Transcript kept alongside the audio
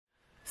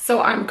So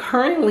I'm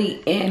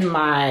currently in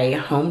my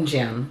home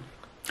gym.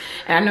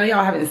 And I know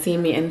y'all haven't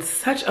seen me in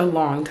such a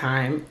long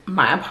time.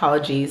 My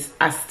apologies.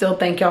 I still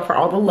thank y'all for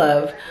all the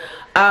love.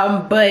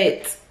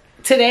 But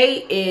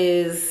today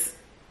is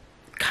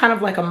kind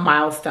of like a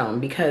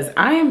milestone because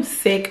I am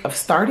sick of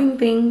starting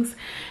things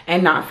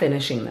and not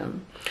finishing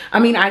them. I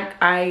mean,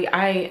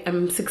 I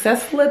am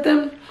successful at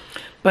them,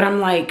 but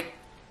I'm like,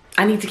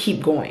 I need to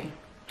keep going.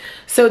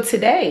 So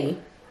today,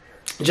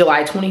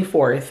 July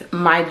 24th,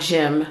 my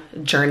gym,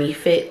 Journey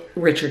Fit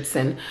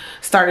Richardson,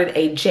 started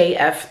a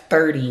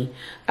JF30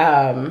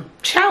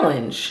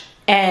 challenge,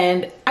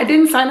 and I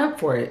didn't sign up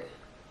for it.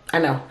 I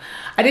know.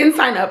 I didn't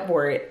sign up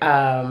for it,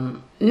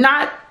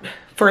 not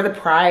for the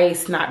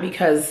price, not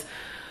because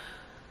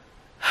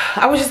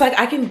I was just like,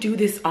 I can do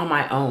this on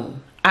my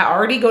own. I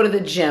already go to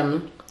the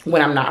gym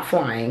when I'm not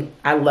flying.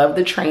 I love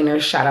the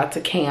trainers. Shout out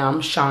to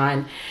Cam,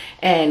 Sean,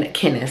 and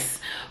Kenneth.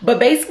 But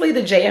basically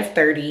the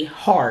JF30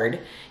 hard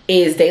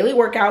is daily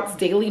workouts,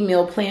 daily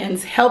meal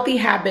plans, healthy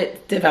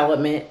habit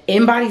development,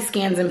 in-body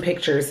scans and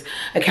pictures,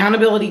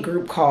 accountability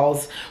group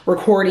calls,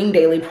 recording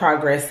daily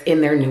progress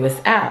in their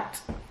newest app.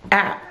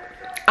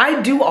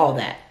 I do all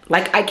that.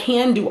 Like, I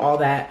can do all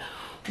that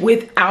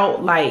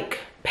without like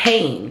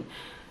paying.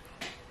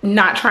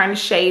 Not trying to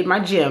shade my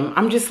gym.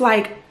 I'm just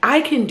like,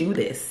 I can do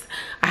this.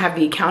 I have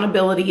the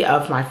accountability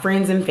of my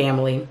friends and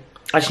family.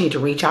 I just need to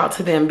reach out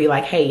to them, be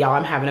like, hey, y'all,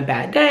 I'm having a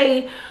bad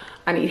day.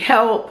 I need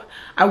help.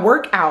 I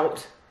work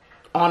out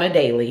on a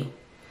daily,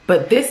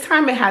 but this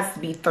time it has to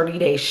be 30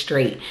 days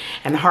straight.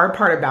 And the hard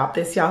part about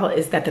this, y'all,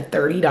 is that the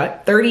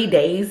 30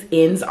 days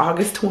ends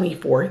August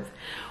 24th.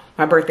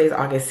 My birthday is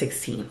August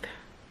 16th.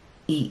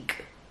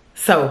 Eek.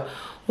 So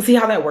we'll see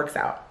how that works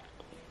out.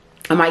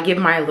 I might give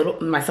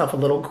myself a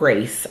little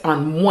grace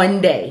on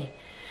one day.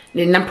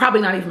 And I'm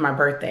probably not even my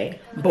birthday,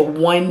 but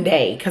one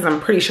day, because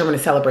I'm pretty sure I'm going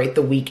to celebrate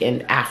the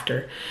weekend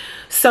after.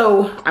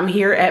 So I'm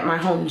here at my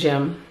home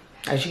gym.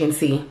 As you can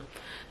see,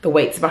 the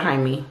weights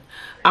behind me.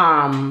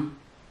 And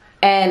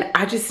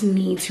I just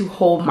need to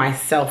hold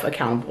myself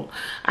accountable.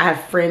 I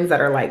have friends that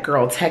are like,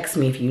 girl, text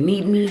me if you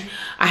need me.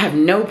 I have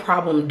no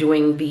problem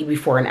doing the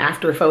before and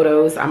after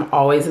photos. I'm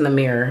always in the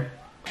mirror.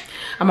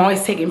 I'm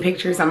always taking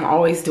pictures. I'm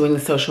always doing the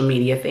social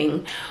media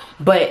thing.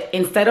 But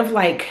instead of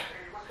like,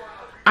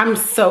 I'm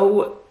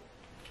so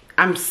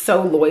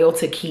loyal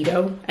to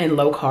keto and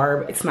low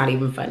carb, it's not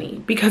even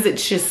funny because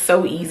it's just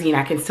so easy and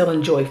I can still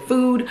enjoy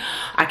food.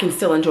 I can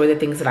still enjoy the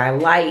things that I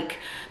like.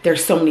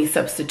 There's so many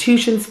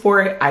substitutions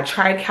for it. I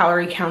tried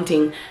calorie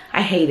counting.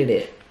 I hated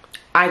it.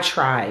 I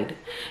tried.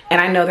 And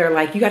I know they're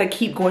like, you got to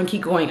keep going,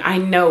 keep going. I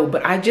know,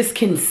 but I just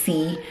can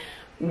see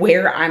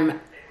where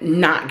I'm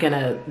not going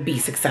to be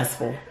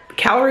successful.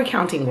 Calorie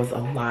counting was a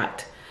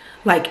lot.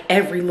 Like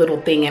every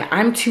little thing, and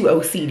I'm too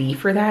OCD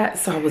for that.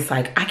 So I was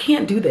like, I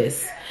can't do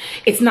this.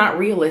 It's not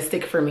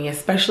realistic for me,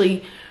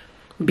 especially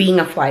being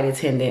a flight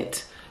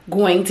attendant,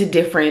 going to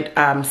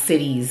different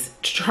cities,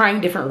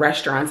 trying different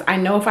restaurants. I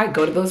know if I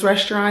go to those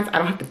restaurants, I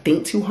don't have to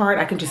think too hard.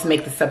 I can just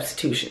make the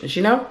substitutions,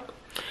 you know?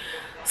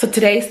 So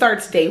today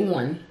starts day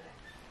one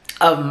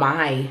of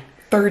my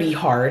 30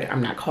 hard.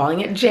 I'm not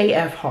calling it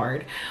JF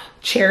hard.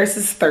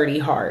 Cheris's 30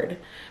 hard.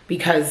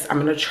 Because I'm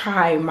gonna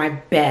try my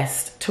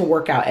best to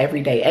work out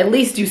every day. At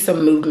least do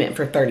some movement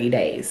for 30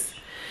 days.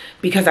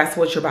 Because that's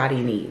what your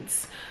body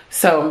needs.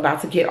 So I'm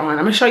about to get on. I'm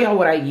gonna show y'all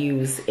what I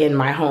use in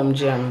my home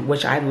gym,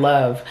 which I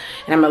love.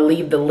 And I'm gonna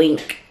leave the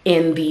link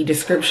in the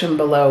description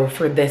below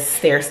for this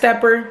stair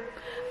stepper.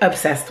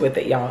 Obsessed with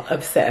it, y'all,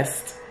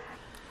 obsessed.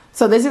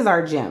 So this is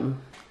our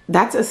gym.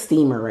 That's a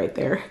steamer right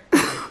there.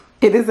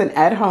 It is an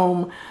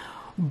at-home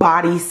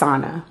body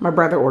sauna. My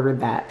brother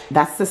ordered that.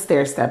 That's the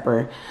stair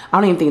stepper. I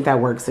don't even think that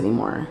works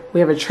anymore. We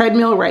have a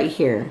treadmill right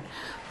here,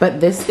 but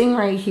this thing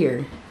right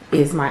here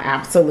is my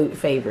absolute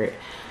favorite.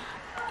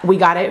 We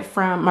got it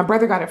from, my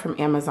brother got it from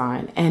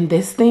Amazon, and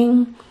this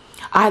thing,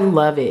 I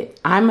love it.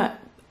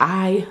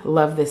 I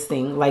love this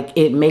thing. Like,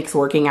 it makes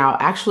working out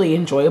actually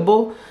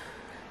enjoyable.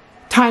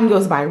 Time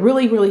goes by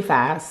really, really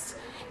fast.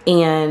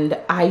 And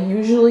I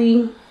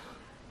usually,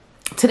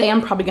 today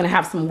I'm probably gonna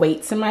have some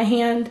weights in my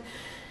hand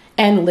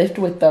and lift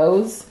with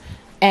those.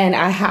 And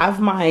I have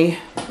my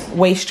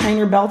waist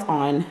trainer belt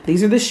on.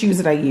 These are the shoes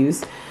that I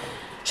use.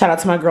 Shout out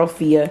to my girl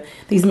Fia.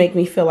 These make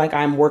me feel like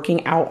I'm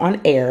working out on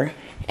air.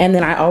 And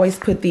then I always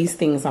put these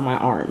things on my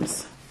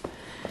arms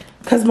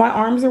because my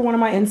arms are one of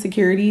my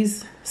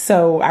insecurities.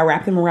 So I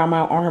wrap them around my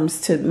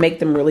arms to make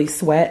them really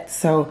sweat.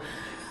 So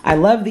I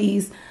love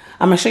these.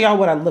 I'm gonna show y'all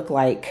what I look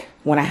like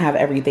when I have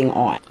everything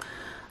on.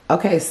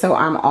 Okay, so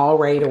I'm all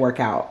ready to work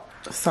out.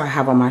 So I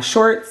have on my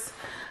shorts.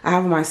 I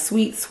have my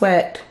sweet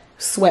sweat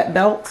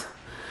belt.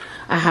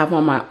 I have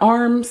on my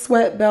arm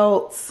sweat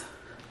belts.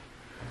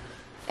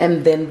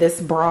 And then this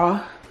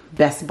bra,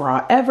 best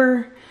bra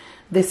ever.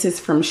 This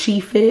is from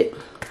SheFit.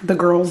 The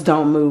girls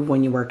don't move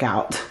when you work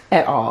out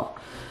at all.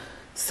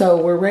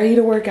 So we're ready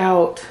to work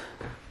out,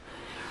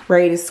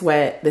 ready to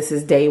sweat. This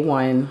is day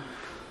one.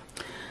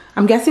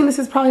 I'm guessing this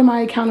is probably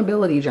my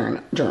accountability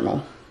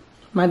journal,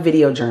 my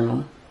video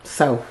journal.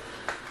 So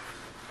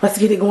let's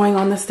get it going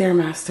on the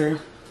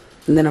Stairmaster.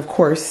 And then of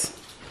course,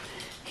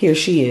 here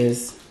she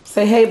is.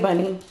 Say hey,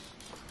 bunny.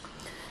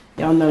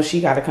 Y'all know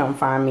she gotta come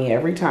find me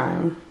every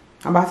time.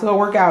 I'm about to go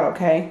work out,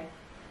 okay?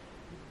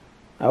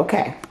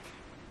 Okay.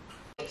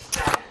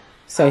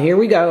 So here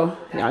we go.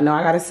 Y'all know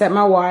I gotta set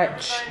my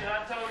watch.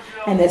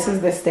 And this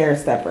is the stair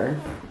stepper.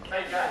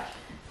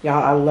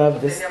 Y'all, I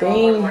love this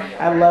thing.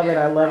 I love it,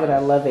 I love it, I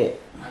love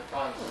it.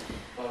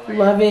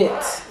 Love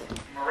it.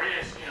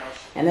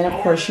 And then of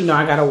course, you know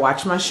I gotta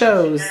watch my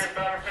shows.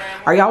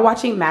 Are y'all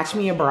watching Match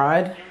Me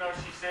Abroad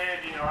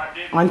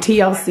on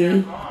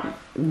TLC?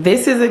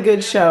 This is a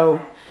good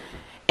show.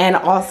 And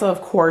also,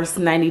 of course,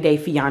 90 Day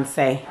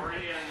Fiance.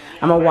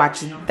 I'm gonna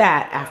watch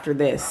that after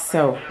this.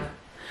 So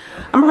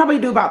I'm gonna probably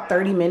do about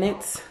 30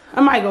 minutes.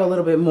 I might go a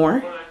little bit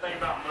more.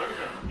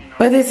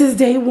 But this is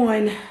day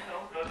one.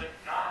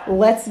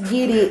 Let's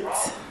get it.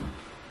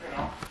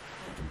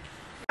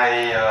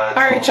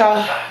 Alright,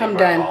 y'all. I'm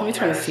done. Let me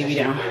turn this TV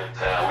down.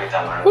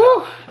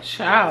 Whew,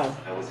 child.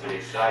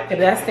 If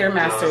that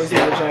Stairmaster is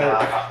no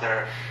joke.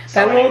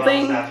 That little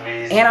thing,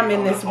 and I'm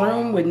in this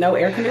room with no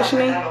air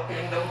conditioning.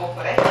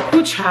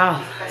 Whew,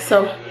 child.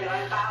 So,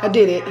 I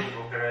did it.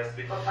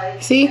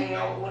 See?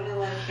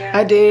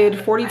 I did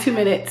 42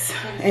 minutes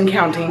and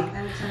counting.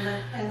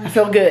 I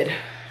feel good.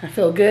 I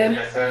feel good.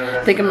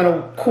 I think I'm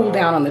gonna cool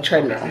down on the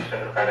treadmill.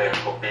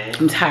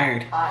 I'm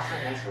tired.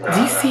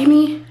 Do you see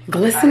me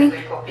glistening?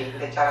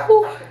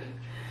 Whew.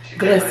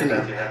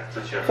 Glistening.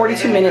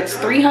 42 minutes,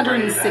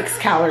 306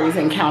 calories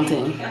and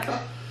counting.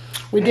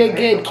 We did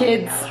good,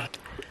 kids.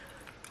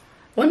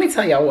 Let me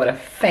tell y'all what a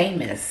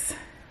famous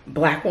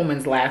black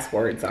woman's last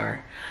words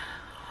are.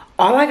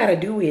 All I gotta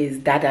do is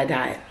dot, dot,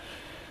 dot.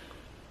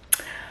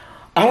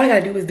 All I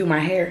gotta do is do my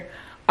hair.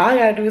 All I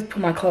gotta do is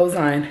put my clothes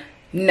on.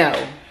 No.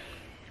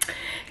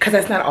 Because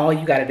that's not all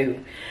you gotta do.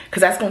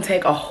 Because that's gonna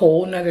take a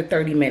whole nother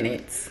 30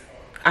 minutes.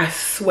 I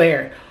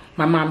swear,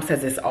 my mom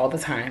says this all the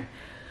time.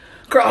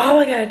 Girl, all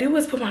I gotta do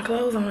is put my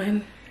clothes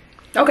on.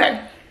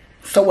 Okay,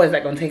 so what is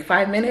that gonna take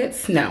 5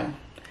 minutes? No,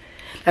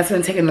 that's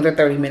gonna take another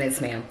 30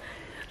 minutes, ma'am.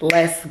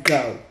 Let's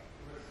go.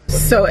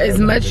 So as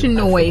much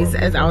noise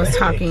as I was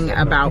talking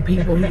about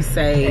people who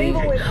say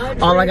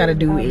all I gotta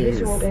do is,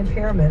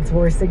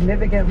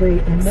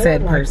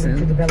 said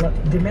person,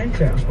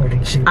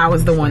 I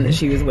was the one that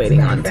she was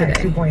waiting on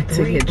today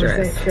to get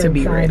dressed, to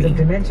be ready.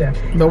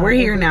 But we're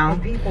here now.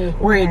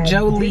 We're at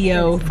Joe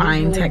Leo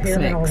Fine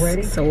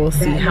Tex-Mex. So we'll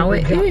see how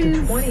it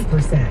is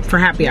for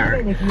happy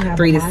hour,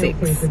 3 to 6.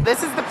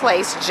 This is the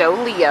place, Joe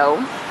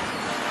Leo.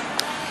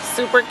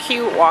 Super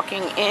cute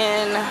walking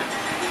in.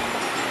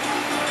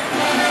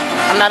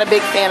 I'm not a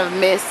big fan of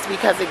mist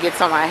because it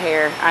gets on my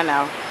hair. I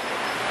know.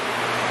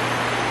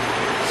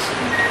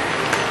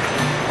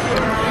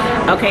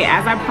 Okay,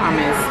 as I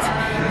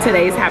promised,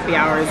 today's happy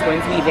hour is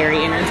going to be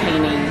very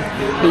entertaining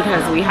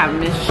because we have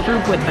Miss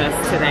Stroop with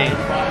us today.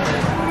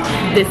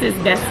 This is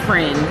best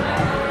friend.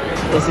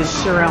 This is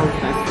Sherelle's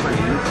best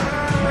friend.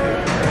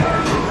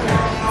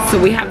 So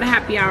we have the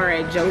happy hour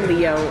at Joe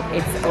Leo.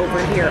 It's over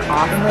here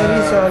off. And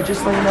ladies,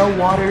 just let you know,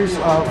 waters,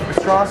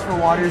 straws for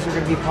waters are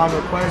going to be upon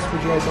request.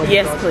 Would you guys like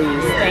Yes,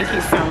 please. Thank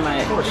you so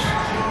much. Of course.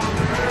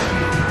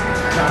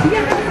 You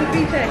got some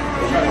BJ.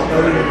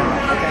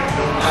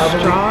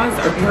 Straws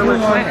are per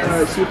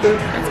request. Super.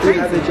 That's We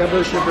crazy. have the jumbo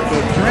super for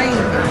drain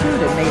too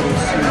that made it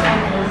sweet.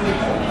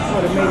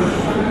 What it made it.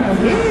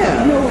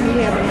 Yeah. You know when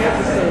we have an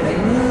episode.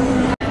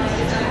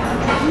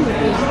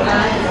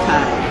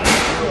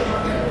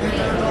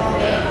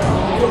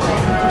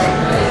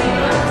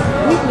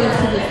 We went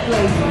to this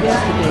place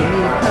yesterday, me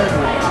and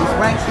cousin. It's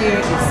right there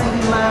at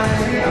City Line.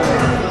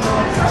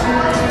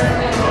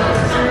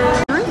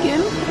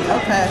 Drinking.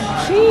 Okay.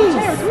 Jeez.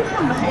 We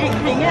come to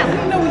hang out. We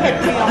didn't know we had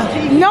to be on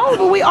TV. No,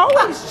 but we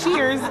always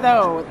cheers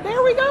though.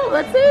 There we go.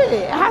 That's it.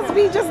 It has to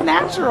be just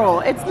natural.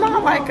 It's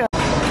not like a...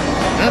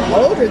 I'm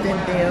older than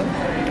them.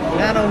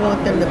 And I don't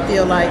want them to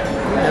feel like,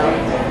 you know,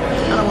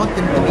 I don't want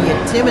them to be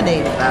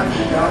intimidated by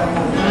me.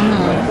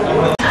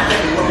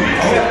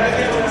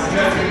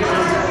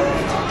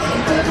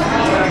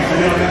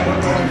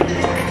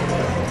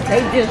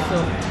 They just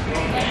some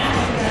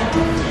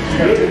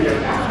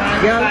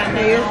young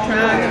players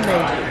trying to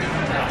make it.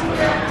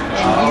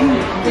 And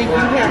you think you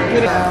have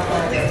good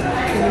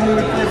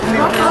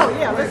Oh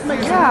yeah, let's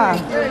make some.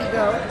 There you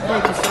go.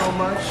 Thank you so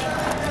much.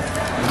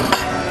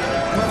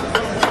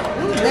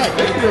 Look at that.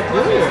 This looks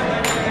good.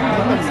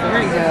 It looks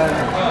very good.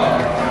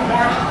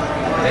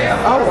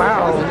 Oh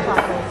wow.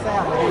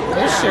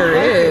 It sure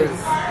is.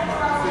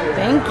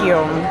 Thank you.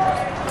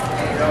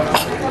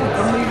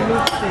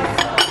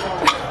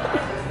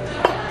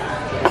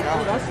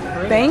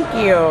 Thank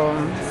you.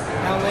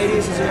 Now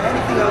ladies, is there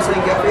anything else I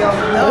can get for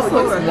y'all? This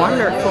looks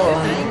wonderful.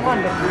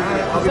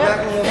 I'll be back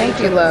in a little bit. Thank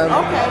you, love.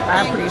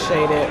 I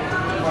appreciate it.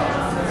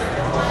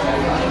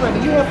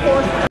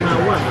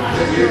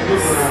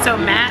 So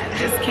Matt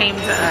just came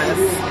to us,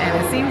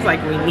 and it seems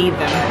like we need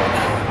them.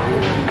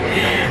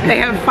 They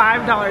have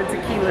 $5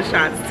 tequila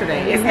shots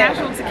today. It's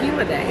National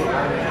Tequila Day.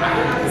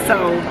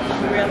 So,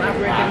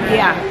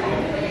 yeah,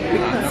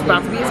 it's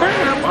about to be a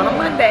turn up on a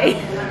Monday.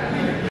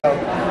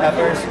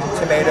 peppers,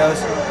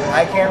 tomatoes.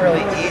 I can't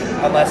really eat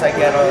unless I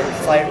get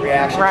a slight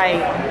reaction.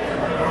 Right.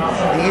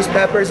 These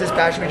peppers, this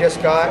batch we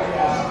just got,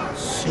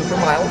 super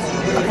mild.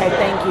 Okay,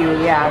 thank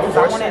you. Yeah, because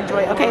I want to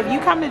enjoy. Okay, if you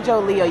come to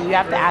Joe Leo, you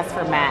have to ask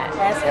for Matt.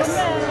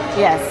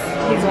 Yes,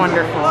 he's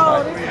wonderful.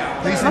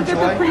 Please Look enjoy.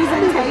 at the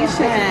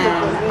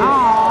presentation.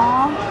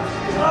 Aww.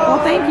 Well,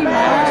 thank you,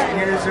 Matt.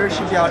 Your dessert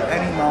should be out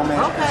any moment.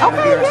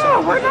 Okay,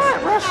 yeah, we're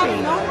not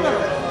rushing.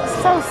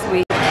 So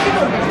sweet.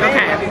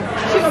 Okay.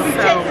 She's gonna be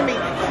texting me.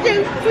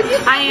 Dude, would you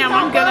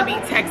I'm gonna be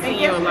texting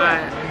you a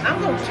lot.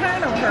 I'm gonna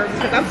turn on her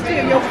because I'm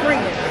still your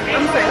friend.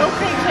 I'm saying,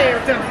 okay,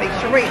 Claire, I'm say,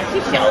 Sheree,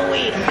 she's your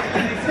way.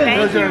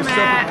 Thank Those you, are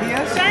Matt.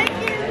 sopapillas. Thank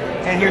you.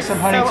 And here's some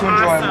honey So to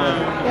enjoy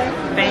awesome.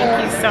 with. Thank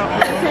you so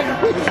much.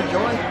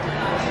 Enjoy.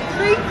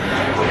 See?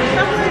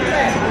 Don't worry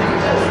about it.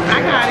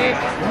 I got it.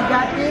 You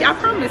got this? I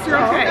promise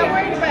you're okay. Don't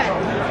worry about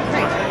it.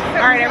 Hey,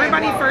 All right,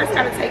 everybody first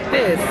gotta take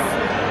this.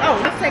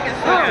 Oh, let's take a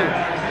shot.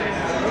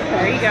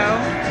 There you go.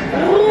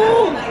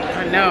 Ooh,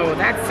 I know,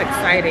 that's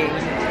exciting.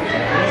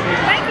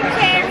 Thank you,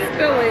 Terry.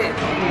 Spill it.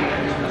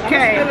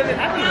 Okay.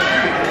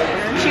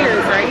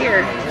 Cheers right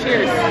here.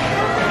 Cheers.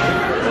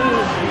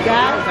 You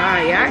got it? Oh,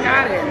 yeah, I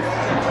got it.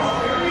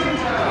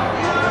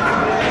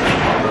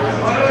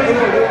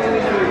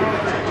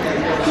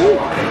 Ooh.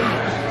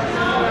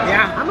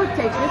 Yeah. I'm gonna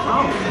take this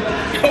home.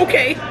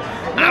 Okay.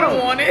 I don't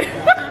want it.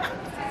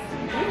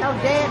 You know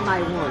Dad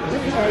might want it. You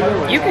can have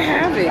yours. You can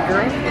have it,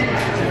 girl.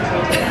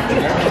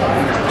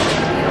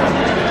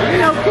 You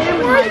know Kim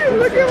Why might are you do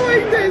looking something.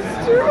 like this,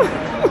 Drew?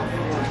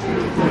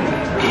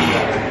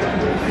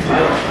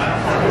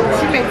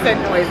 She makes that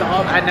noise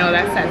all. I know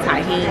that's that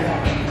tahini.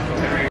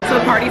 So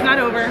the party's not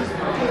over.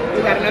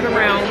 We got another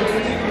round,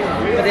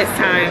 but this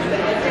time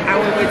I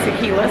went with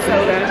tequila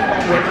soda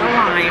with a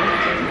lime.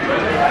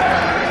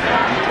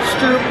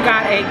 Stroop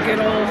got a good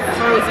old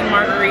frozen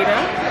margarita,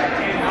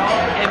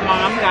 and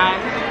Mom got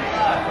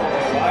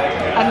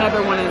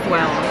another one as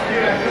well.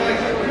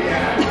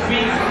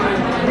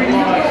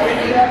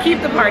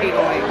 Keep the party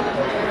going.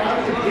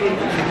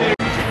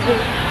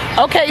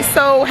 Okay,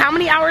 so how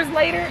many hours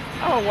later?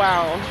 Oh,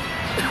 wow.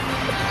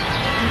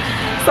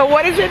 So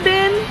what has it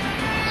been?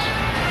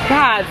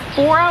 God,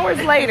 4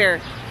 hours later.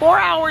 4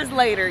 hours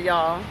later,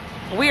 y'all.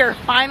 We are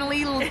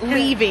finally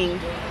leaving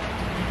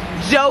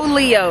Joe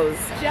Leo's.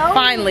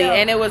 Finally,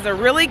 and it was a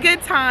really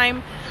good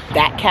time.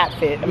 That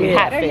catfish. I mean,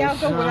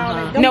 hatfish.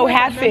 No,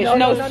 hatfish.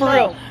 No, it's for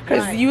real.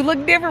 Because you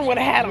look different with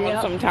a hat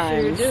on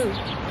sometimes.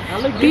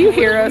 Do you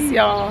hear us,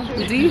 y'all?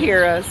 Do you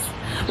hear us?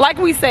 Like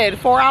we said,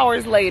 4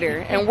 hours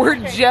later, and we're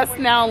just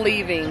now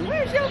leaving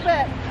Where's your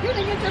bet? You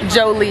didn't get your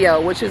Joe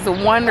Leo, which is a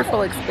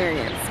wonderful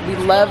experience. We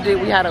loved it.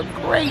 We had a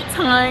great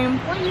time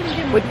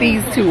with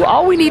these two.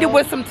 All we needed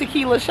was some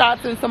tequila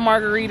shots and some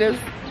margaritas.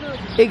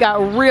 It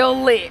got real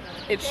lit.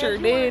 It sure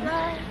did.